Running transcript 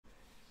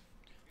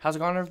How's it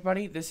going,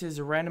 everybody? This is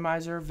a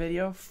randomizer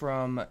video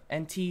from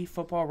NT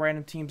Football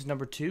Random Teams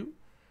number 2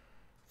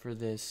 for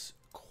this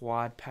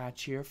quad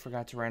patch here.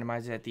 Forgot to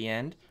randomize it at the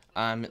end.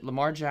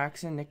 Lamar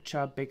Jackson, Nick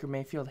Chubb, Baker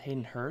Mayfield,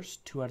 Hayden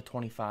Hurst, 2 out of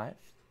 25.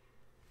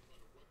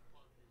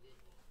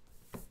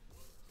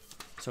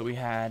 So we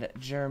had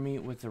Jeremy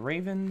with the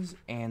Ravens,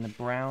 and the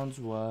Browns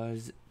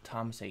was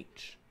Thomas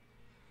H.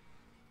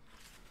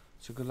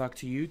 So good luck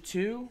to you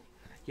two.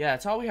 Yeah,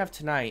 that's all we have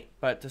tonight,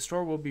 but the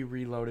store will be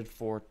reloaded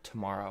for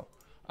tomorrow.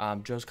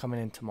 Joe's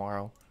coming in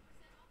tomorrow.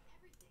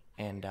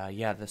 And,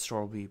 yeah, the store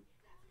will be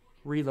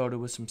reloaded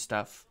with some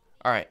stuff.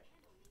 All right.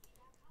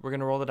 We're going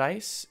to roll the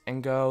dice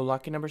and go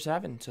lucky number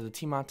 7. So the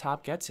team on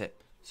top gets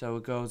it. So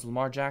it goes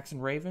Lamar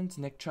Jackson, Ravens,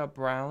 Nick Chubb,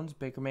 Browns,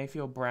 Baker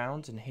Mayfield,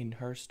 Browns, and Hayden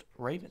Hurst,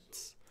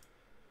 Ravens.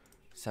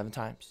 7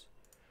 times.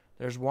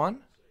 There's 1,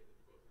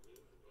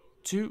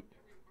 2,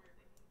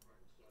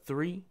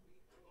 3,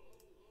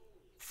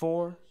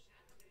 4,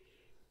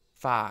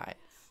 5,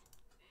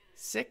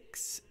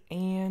 6,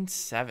 and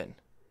 7.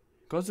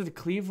 Goes to the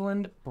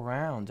Cleveland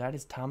Browns. That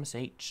is Thomas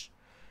H.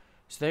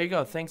 So there you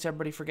go. Thanks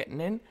everybody for getting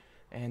in.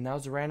 And that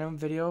was a random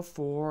video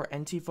for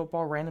NT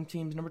Football Random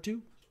Teams number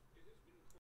 2.